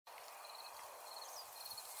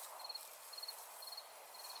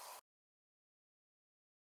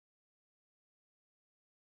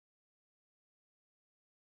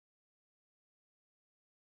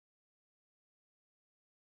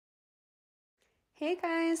Hey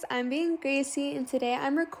guys, I'm being Gracie and today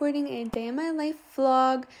I'm recording a day in my life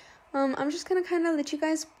vlog. I'm just gonna kind of let you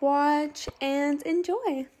guys watch and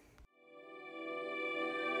enjoy.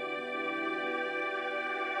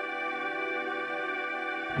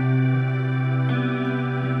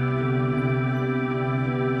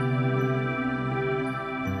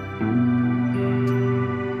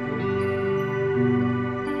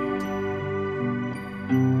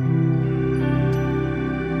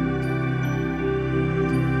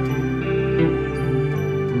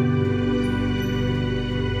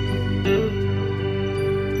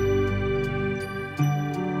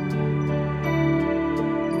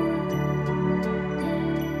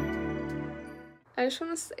 I just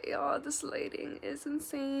want to say, y'all, this lighting is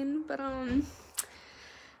insane, but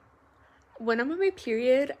when I'm on my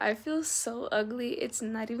period, I feel so ugly. It's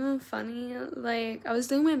not even funny. Like, I was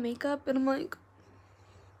doing my makeup and I'm like,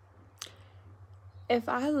 if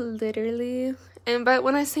I literally, but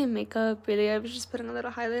when I say makeup, really, I was just putting a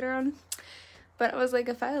little highlighter on, but I was like,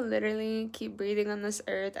 if I literally keep breathing on this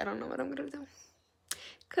earth, I don't know what I'm gonna do,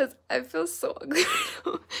 because I feel so ugly right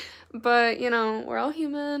now. But, you know, we're all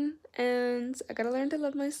human, and I gotta learn to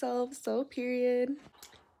love myself, so period.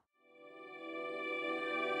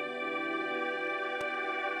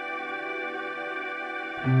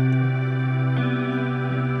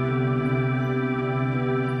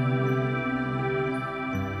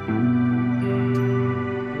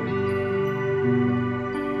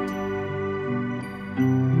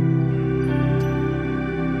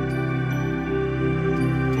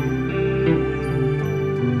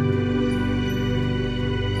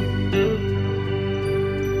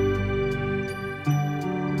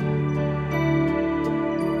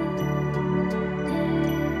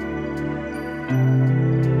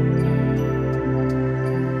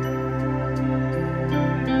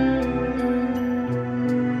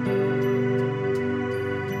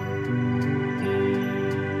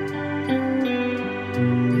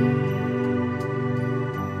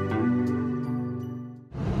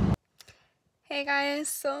 Hey guys,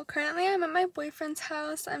 so currently I'm at my boyfriend's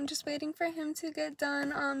house. I'm just waiting for him to get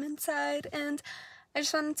done inside, and I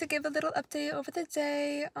just wanted to give a little update over the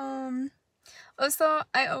day. Also,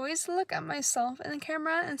 I always look at myself in the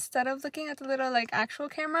camera instead of looking at the little like actual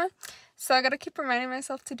camera, so I gotta keep reminding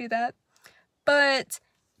myself to do that. But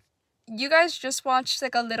you guys just watched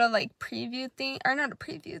like a little like preview thing, or not a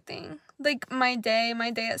preview thing, like my day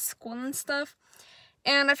at school and stuff,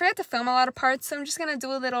 and I forgot to film a lot of parts, so I'm just gonna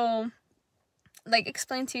do a little like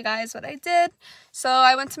explain to you guys what I did. So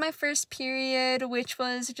I went to my first period, which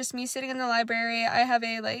was just me sitting in the library. I have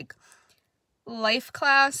a like life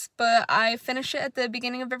class, but I finish it at the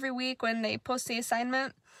beginning of every week when they post the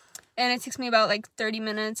assignment, and it takes me about like 30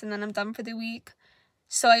 minutes and then I'm done for the week.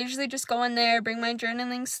 So I usually just go in there, bring my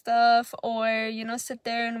journaling stuff, or, you know, sit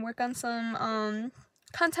there and work on some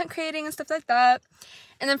content creating and stuff like that.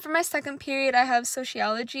 And then for my second period, I have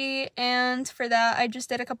sociology, and for that I just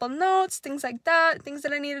did a couple notes, things like that, things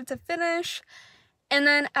that I needed to finish. And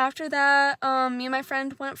then after that, me and my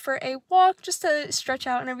friend went for a walk just to stretch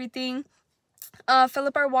out and everything, fill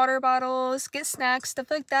up our water bottles, get snacks,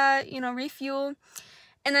 stuff like that, you know, refuel.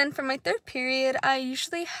 And then for my third period, I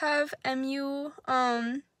usually have MU,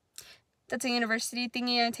 that's a university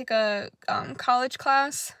thingy. I take a college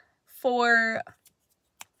class for,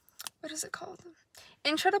 what is it called?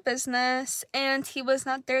 Intro to Business, and he was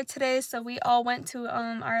not there today, so we all went to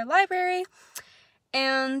our library,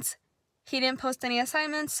 and he didn't post any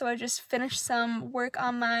assignments, so I just finished some work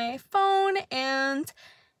on my phone and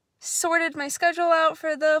sorted my schedule out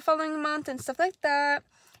for the following month and stuff like that.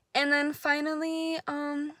 And then finally,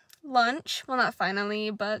 lunch. Well, not finally,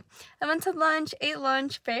 but I went to lunch, ate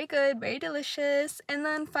lunch, very good, very delicious. And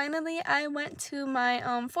then finally, I went to my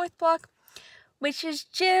fourth block, which is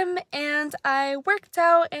gym, and I worked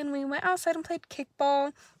out, and we went outside and played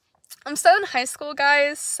kickball. I'm still in high school,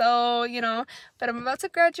 guys, so, you know, but I'm about to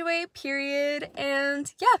graduate, period,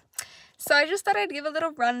 and yeah. So I just thought I'd give a little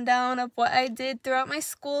rundown of what I did throughout my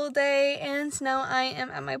school day, and now I am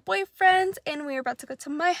at my boyfriend's, and we're about to go to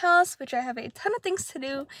my house, which I have a ton of things to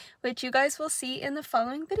do, which you guys will see in the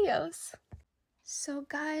following videos. So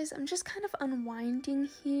guys, I'm just kind of unwinding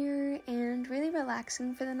here and really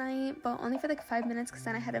relaxing for the night, but only for like 5 minutes because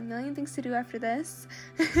then I had a million things to do after this.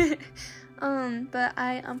 But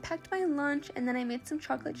I unpacked my lunch, and then I made some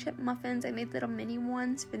chocolate chip muffins. I made little mini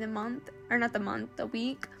ones for the month, or not the month, the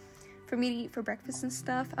week, for me to eat for breakfast and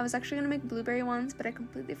stuff. I was actually gonna make blueberry ones, but I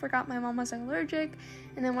completely forgot my mom was allergic,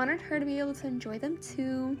 and I wanted her to be able to enjoy them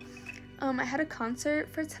too. I had a concert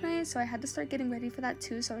for tonight, so I had to start getting ready for that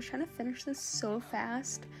too, so I was trying to finish this so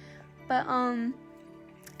fast. But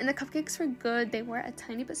And the cupcakes were good. They were a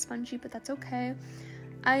tiny bit spongy, but that's okay.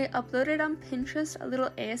 I uploaded on Pinterest a little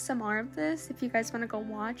ASMR of this if you guys want to go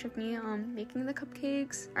watch of me making the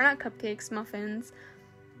cupcakes, or not cupcakes, muffins.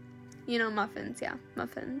 You know, muffins, yeah,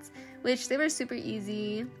 muffins, which they were super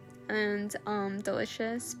easy and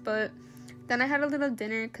delicious. But then I had a little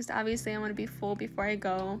dinner because obviously I want to be full before I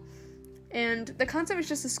go. And the concert was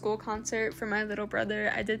just a school concert for my little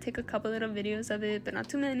brother. I did take a couple little videos of it, but not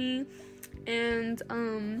too many. And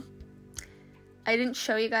I didn't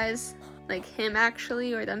show you guys like him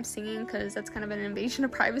actually or them singing because that's kind of an invasion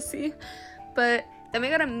of privacy. But then we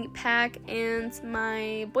got a meat pack and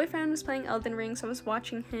my boyfriend was playing Elden Ring, so I was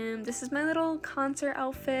watching him. This is my little concert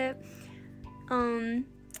outfit.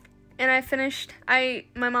 And I finished, my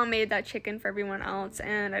mom made that chicken for everyone else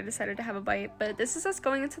and I decided to have a bite. But this is us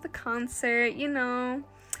going into the concert, you know,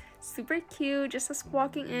 super cute, just us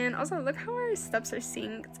walking in. Also, look how our steps are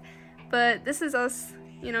synced. But this is us,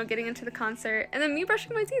 you know, getting into the concert and then me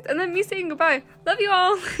brushing my teeth and then me saying goodbye. Love you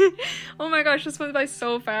all. Oh my gosh, this went by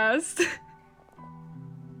so fast.